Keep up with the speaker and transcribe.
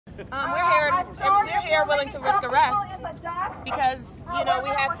We're here willing to risk arrest because, you know,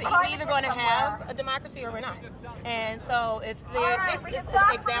 we're either going to have a democracy or we're not. And so if this is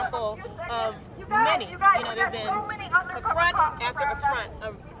an example of many, you know, there have been affront after affront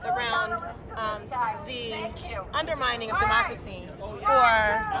around the undermining of democracy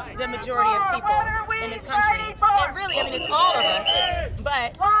for the majority of people in this country. And really, I mean, it's all of us,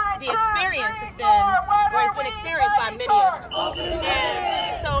 but the experience has been, or it's been experienced by many of us.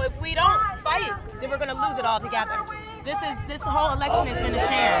 And so if we don't fight, then we're going to lose it all together. This whole election has been a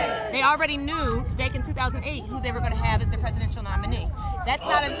sham. They already knew back in 2008 who they were going to have as their presidential nominee. That's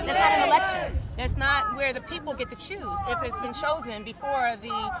not an election. That's not where the people get to choose if it's been chosen before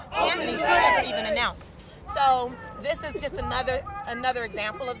the candidates are ever even announced. So this is just another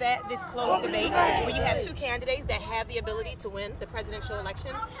example of that, this closed debate where you have two candidates that have the ability to win the presidential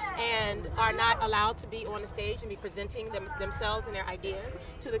election and are not allowed to be on the stage and be presenting themselves and their ideas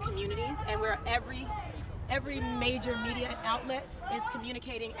to the communities, and where every major media outlet is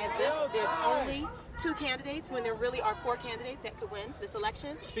communicating as if there's only two candidates when there really are four candidates that could win this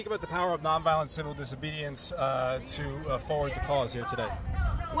election. Speak about the power of nonviolent civil disobedience to forward the cause here today.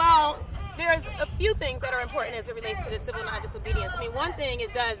 Well, there's a few things that are important as it relates to the civil non-disobedience. I mean, one thing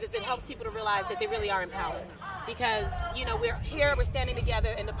it does is it helps people to realize that they really are empowered. Because, you know, we're standing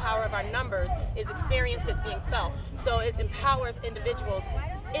together, and the power of our numbers is experienced, it's being felt. So it empowers individuals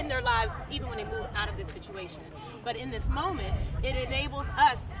in their lives even when they move out of this situation. But in this moment, it enables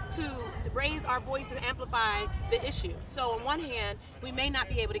us to raise our voice and amplify the issue. So on one hand, we may not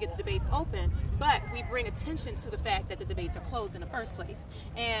be able to get the debates open, but we bring attention to the fact that the debates are closed in the first place.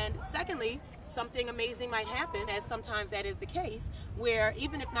 And secondly, something amazing might happen, as sometimes that is the case, where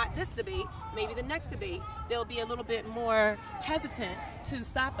even if not this debate, maybe the next debate, they'll be a little bit more hesitant to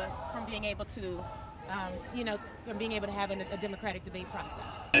stop us from being able to from being able to have a democratic debate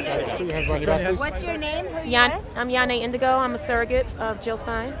process. What's your name? I'm YahNé Ndgo. I'm a surrogate of Jill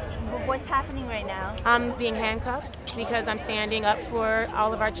Stein. What's happening right now? I'm being handcuffed because I'm standing up for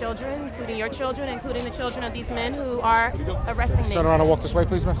all of our children, including your children, including the children of these men who are arresting me. Turn around and walk this way,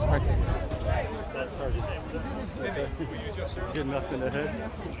 please, miss. Get knocked in the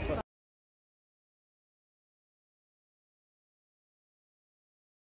head.